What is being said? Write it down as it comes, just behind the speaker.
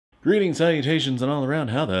Greetings, salutations, and all around.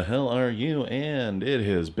 How the hell are you? And it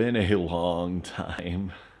has been a long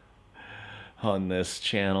time on this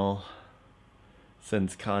channel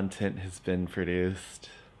since content has been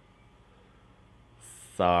produced.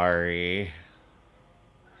 Sorry.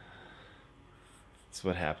 It's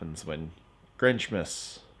what happens when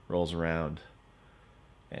Grinchmas rolls around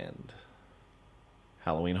and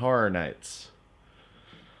Halloween Horror Nights.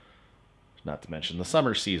 Not to mention the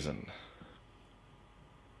summer season.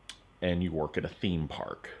 And you work at a theme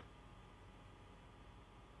park.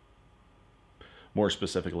 More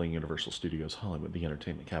specifically, Universal Studios Hollywood, the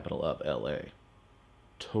entertainment capital of LA.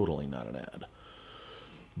 Totally not an ad.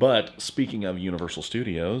 But speaking of Universal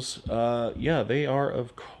Studios, yeah, they are,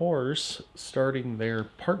 of course, starting their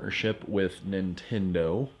partnership with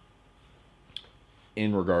Nintendo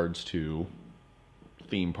in regards to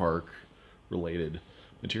theme park related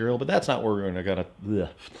material. But that's not where we're going to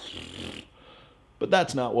But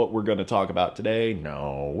that's not what we're going to talk about today.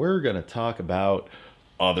 No, we're going to talk about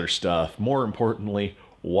other stuff. More importantly,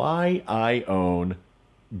 why I own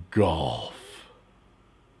golf.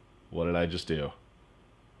 What did I just do?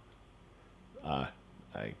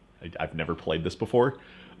 I've never played this before.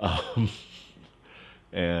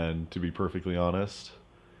 And to be perfectly honest,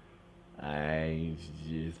 13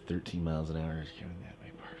 miles an hour is going that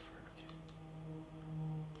way.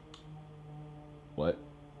 What?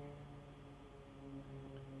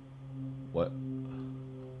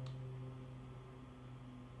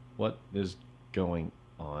 What is going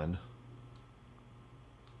on?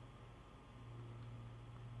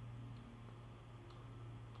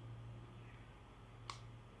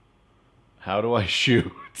 How do I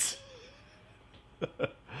shoot?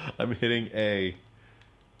 I'm hitting A.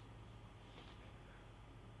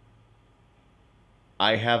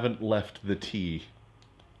 I haven't left the tee.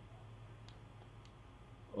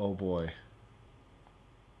 Oh boy.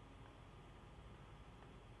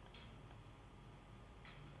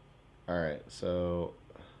 Alright, so...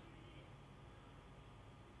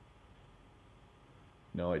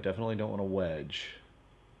 No, I definitely don't want a wedge.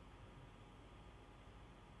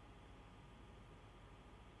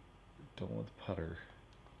 Don't want the putter.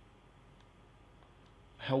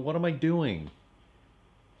 What am I doing?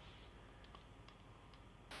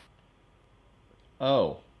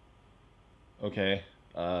 Oh. Okay.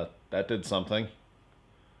 That did something.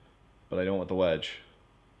 But I don't want the wedge.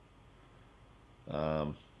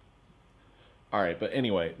 Alright, but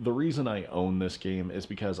anyway, the reason I own this game is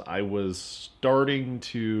because I was starting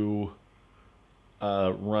to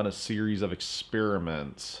run a series of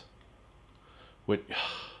experiments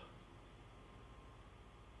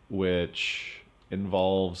which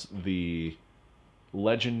involves the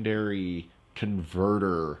legendary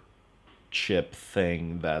converter chip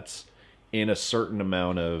thing that's in a certain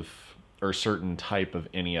amount of, or certain type of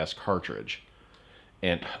NES cartridge.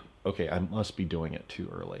 And, okay, I must be doing it too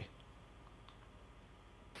early.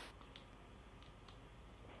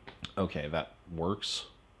 Okay, that works.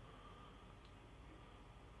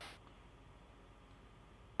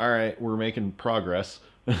 Alright, we're making progress.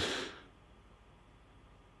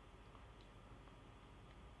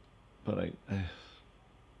 But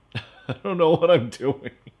I don't know what I'm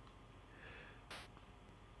doing.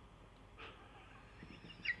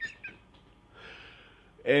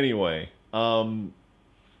 Anyway, and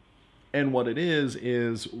what it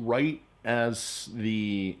is right as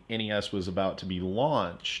the NES was about to be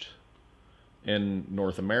launched in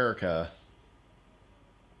North America,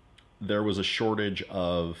 there was a shortage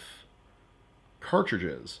of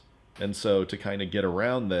cartridges. And so to kind of get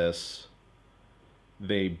around this,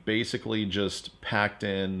 they basically just packed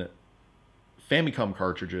in FamiCom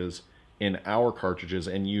cartridges in our cartridges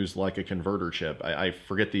and used like a converter chip. I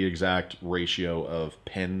forget the exact ratio of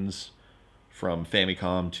pins from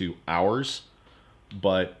FamiCom to ours,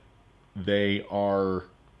 but they are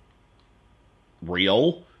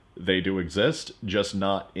real. They do exist, just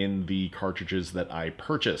not in the cartridges that I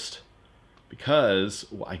purchased. Because,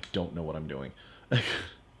 well, I don't know what I'm doing.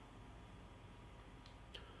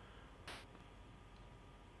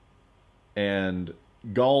 And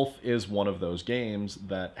golf is one of those games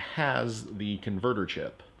that has the converter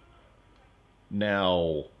chip.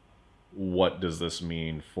 Now, what does this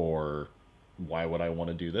mean for why would I want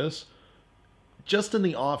to do this? Just in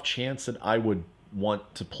the off chance that I would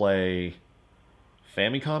want to play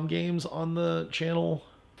FamiCom games on the channel.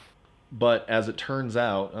 But as it turns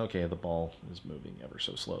out, okay, the ball is moving ever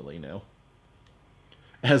so slowly now.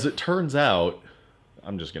 As it turns out,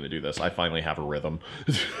 I'm just going to do this. I finally have a rhythm.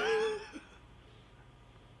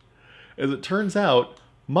 As it turns out,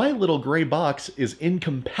 my little gray box is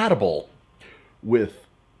incompatible with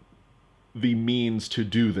the means to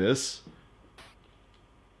do this.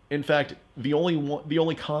 In fact, the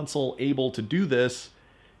only console able to do this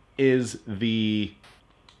is the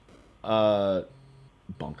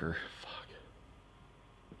bunker. Fuck.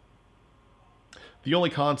 The only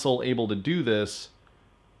console able to do this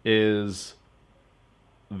is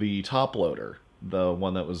the top loader, the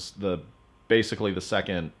one that was basically the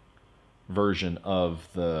second version of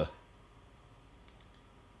the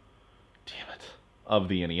of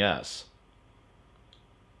the NES.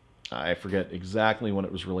 I forget exactly when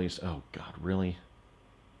it was released. Oh god, really?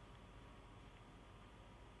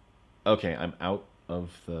 Okay, I'm out of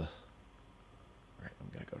the... Alright, I'm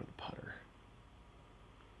gonna go to the putter.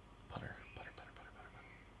 Putter.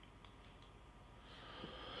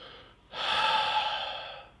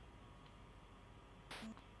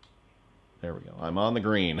 There we go. I'm on the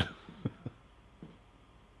green.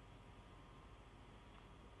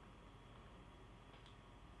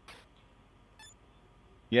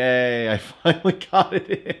 Yay, I finally got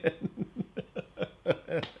it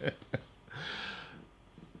in.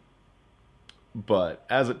 But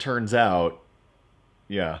as it turns out,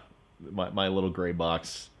 yeah, my little gray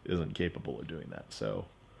box isn't capable of doing that. So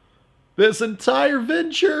this entire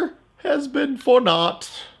venture has been for naught.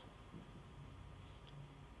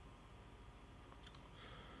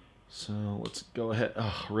 So let's go ahead.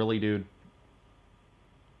 Oh, really, dude?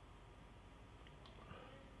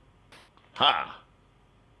 Ha!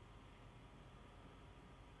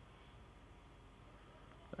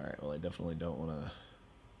 Alright, well, I definitely don't want to...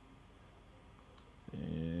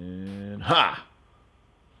 And... Ha!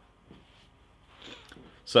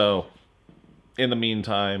 So, in the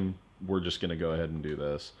meantime, we're just going to go ahead and do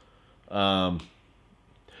this.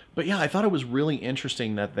 But yeah, I thought it was really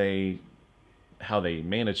interesting that how they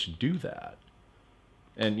managed to do that.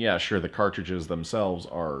 And yeah, sure, the cartridges themselves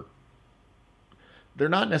are... They're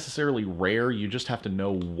not necessarily rare, you just have to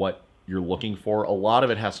know what you're looking for. A lot of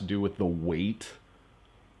it has to do with the weight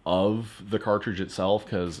of the cartridge itself,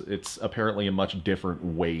 because it's apparently a much different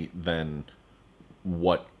weight than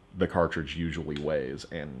what the cartridge usually weighs,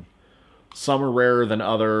 and some are rarer than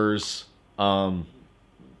others,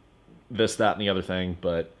 this, that, and the other thing,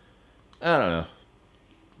 but I don't know.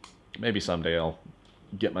 Maybe someday I'll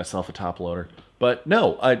get myself a top loader. But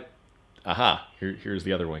no, here's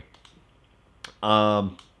the other way.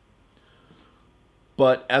 But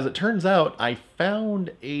as it turns out, I found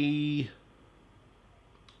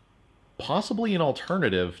possibly an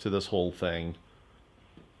alternative to this whole thing.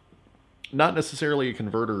 Not necessarily a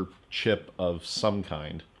converter chip of some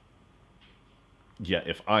kind. Yeah,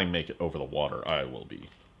 if I make it over the water, I will be.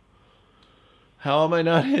 How am I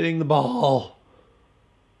not hitting the ball?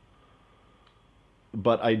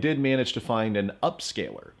 But I did manage to find an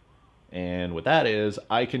upscaler. And what that is,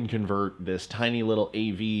 I can convert this tiny little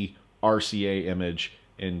AV RCA image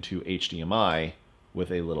into HDMI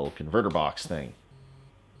with a little converter box thing.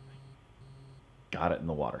 Got it in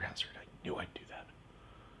the water hazard. I knew I'd do that.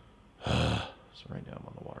 So right now I'm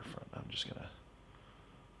on the waterfront. I'm just gonna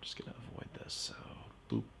avoid this. So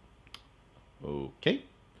boop. Okay.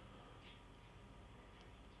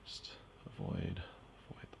 Just avoid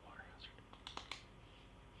the water hazard.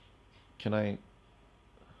 Can I?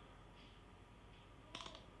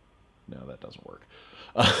 No, that doesn't work.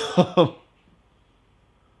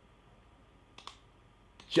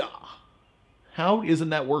 Yeah. How isn't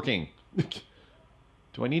that working?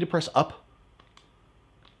 Do I need to press up?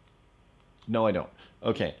 No, I don't.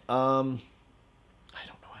 Okay. I don't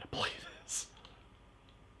know how to play this.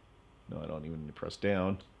 No, I don't even need to press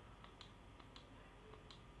down.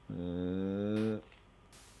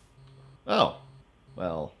 Oh.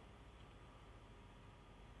 Well.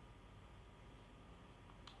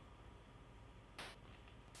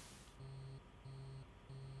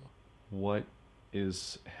 What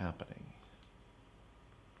is happening?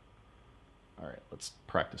 All right, let's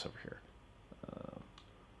practice over here.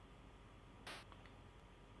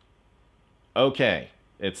 Okay,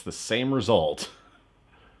 it's the same result.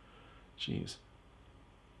 Jeez.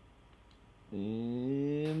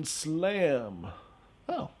 And slam.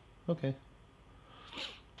 Oh, okay.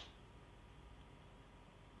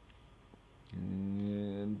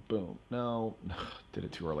 And boom. No, did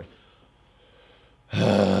it too early.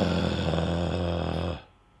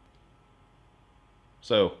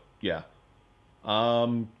 So, yeah.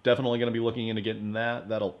 I'm definitely going to be looking into getting that.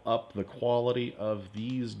 That'll up the quality of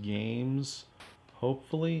these games,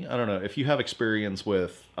 hopefully. I don't know. If you have experience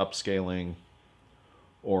with upscaling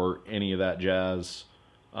or any of that jazz,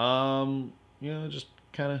 just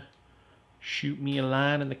kind of shoot me a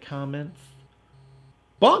line in the comments.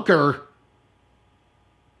 Bunker?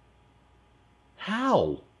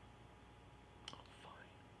 How?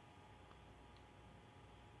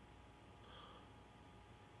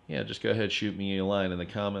 yeah, just go ahead, shoot me a line in the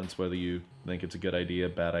comments whether you think it's a good idea,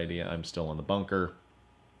 bad idea. I'm still in the bunker.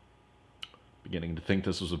 Beginning to think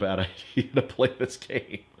this was a bad idea to play this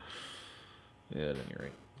game. Yeah, at any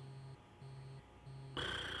rate.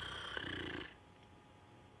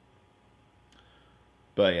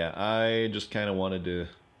 But yeah, I just kind of wanted to,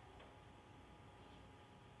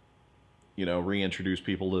 you know, reintroduce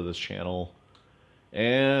people to this channel.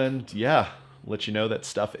 And yeah, let you know that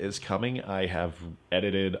stuff is coming. I have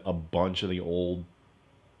edited a bunch of the old,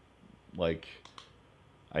 like,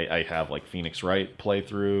 I have like Phoenix Wright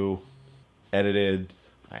playthrough edited.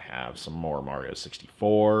 I have some more Mario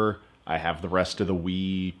 64. I have the rest of the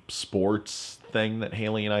Wii Sports thing that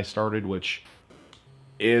Haley and I started, which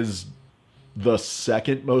is the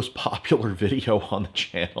second most popular video on the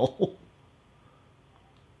channel.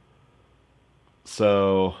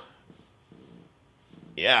 So,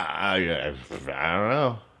 yeah, I don't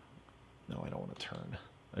know. No, I don't want to turn.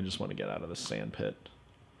 I just want to get out of the sand pit.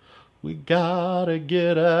 We gotta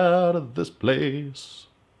get out of this place.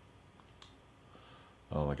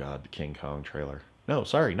 Oh my god, the King Kong trailer. No,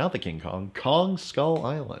 sorry, not the King Kong. Kong Skull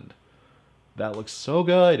Island. That looks so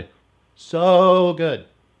good. So good.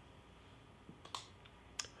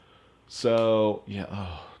 So, yeah,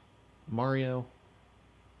 oh, Mario.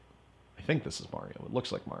 I think this is Mario. It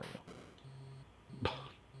looks like Mario.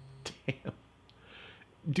 Damn.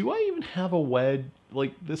 Do I even have a wedge?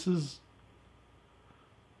 Like, this is...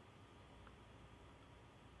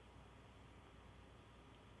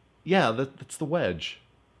 Yeah, that's the wedge.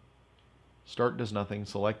 Start does nothing.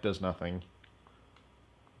 Select does nothing.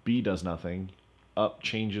 B does nothing. Up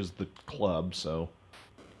changes the club, so...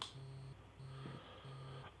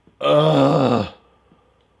 Ugh!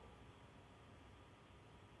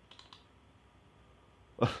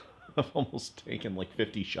 I've almost taken like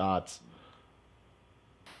 50 shots.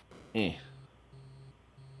 Eh.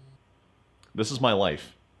 This is my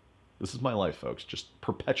life. This is my life, folks. Just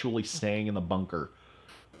perpetually staying in the bunker.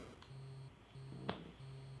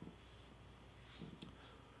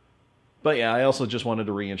 But yeah, I also just wanted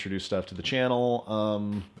to reintroduce stuff to the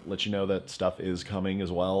channel. Let you know that stuff is coming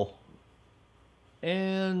as well.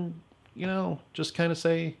 And, you know, just kind of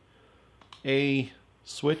say a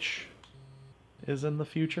Switch is in the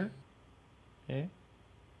future. Eh?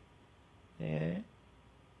 Eh?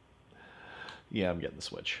 Yeah, I'm getting the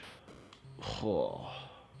Switch. Oh.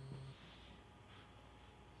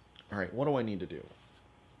 Alright, what do I need to do?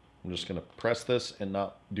 I'm just going to press this and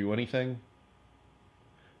not do anything.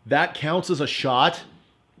 That counts as a shot?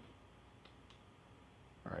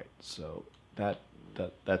 Alright, so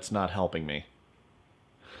that's not helping me.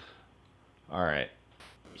 Alright.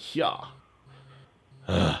 Yeah.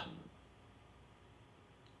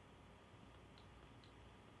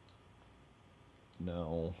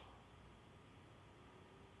 No.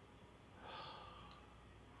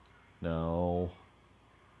 No.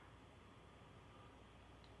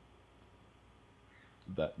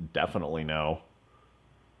 That definitely no.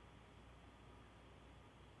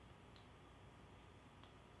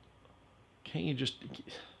 Can't you just...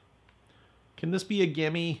 Can this be a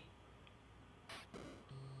gimme?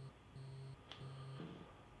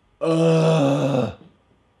 Oh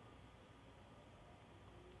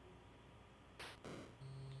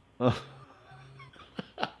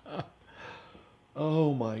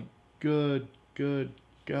my good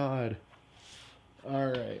God.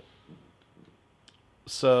 Alright.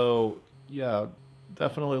 So, yeah,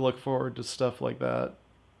 definitely look forward to stuff like that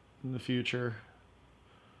in the future.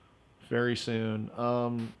 Very soon.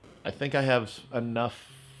 I think I have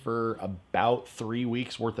enough for about 3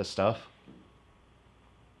 weeks worth of stuff.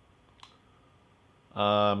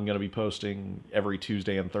 I'm going to be posting every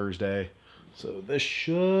Tuesday and Thursday. So this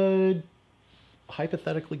should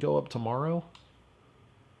hypothetically go up tomorrow.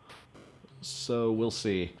 So we'll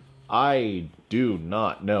see. I do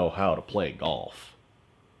not know how to play golf.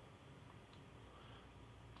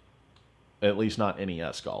 At least not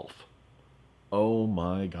NES golf. Oh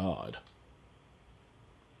my God.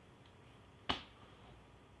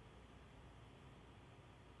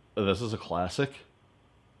 This is a classic?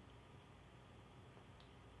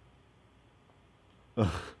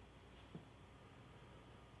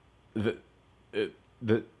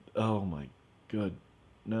 Oh my good.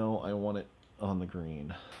 No, I want it on the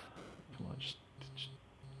green. Come on, just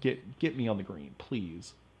get me on the green,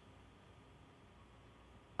 please.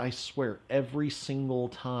 I swear, every single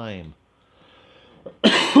time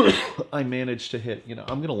I manage to hit, you know,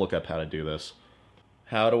 I'm gonna look up how to do this.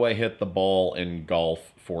 How do I hit the ball in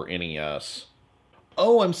golf for NES?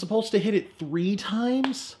 Oh, I'm supposed to hit it 3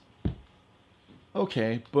 times?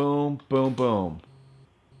 Okay, boom, boom, boom.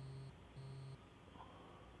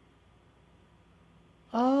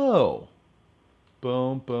 Oh.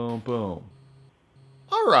 Boom, boom, boom.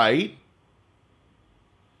 All right.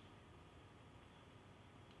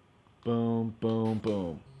 Boom, boom,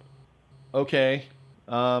 boom. Okay.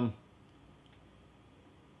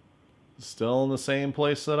 Still in the same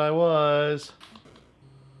place that I was.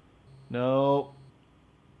 Nope.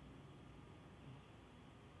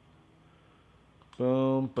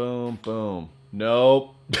 Boom, boom, boom.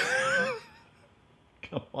 Nope.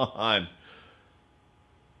 Come on.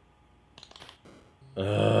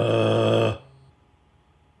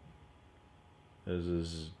 This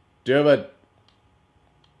is stupid.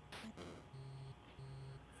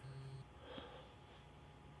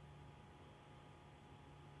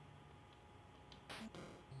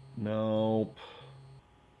 Nope.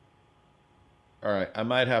 Alright, I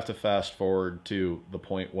might have to fast forward to the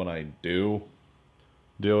point when I do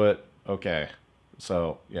it. Okay.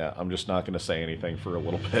 So, yeah, I'm just not going to say anything for a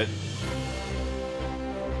little bit.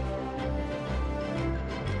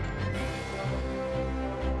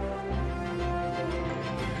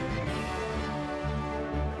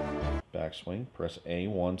 Backswing, press A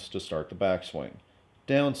once to start the backswing.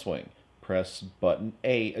 Downswing, press button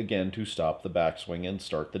A again to stop the backswing and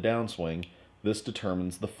start the downswing. This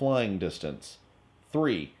determines the flying distance.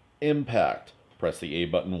 3. Impact. Press the A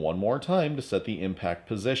button one more time to set the impact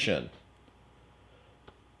position.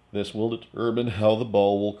 This will determine how the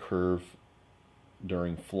ball will curve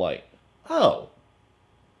during flight. Oh.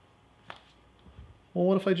 Well,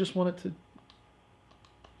 what if I just want it to...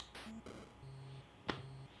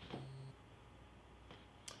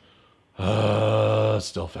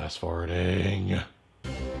 Still fast forwarding.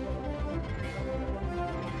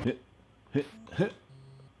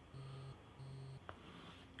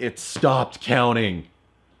 It stopped counting.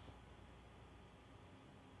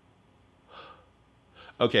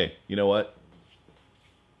 Okay, you know what?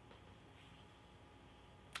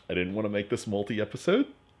 I didn't want to make this multi-episode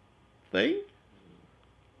thing.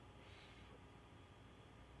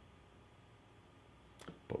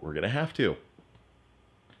 But we're going to have to.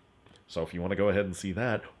 So if you want to go ahead and see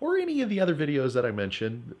that, or any of the other videos that I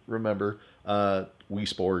mentioned, remember, Wii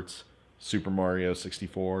Sports, Super Mario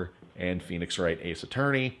 64, and Phoenix Wright Ace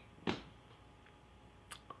Attorney,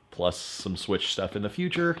 plus some Switch stuff in the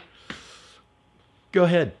future. Go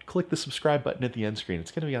ahead, click the subscribe button at the end screen.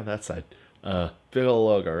 It's going to be on that side. Big ol'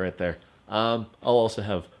 logo right there. I'll also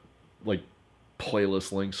have, like,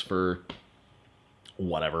 playlist links for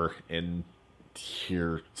whatever in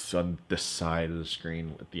here on this side of the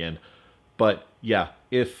screen at the end. But yeah,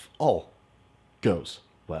 if all goes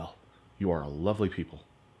well, you are lovely people.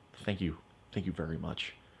 Thank you very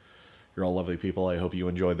much. You're all lovely people. I hope you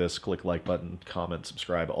enjoy this. Click like button, comment,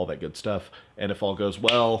 subscribe, all that good stuff. And if all goes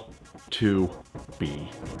well, to be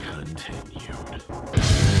continued.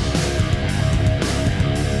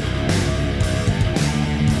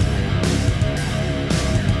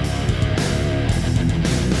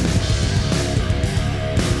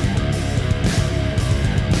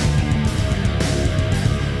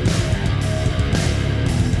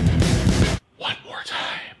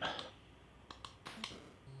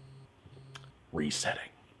 Resetting.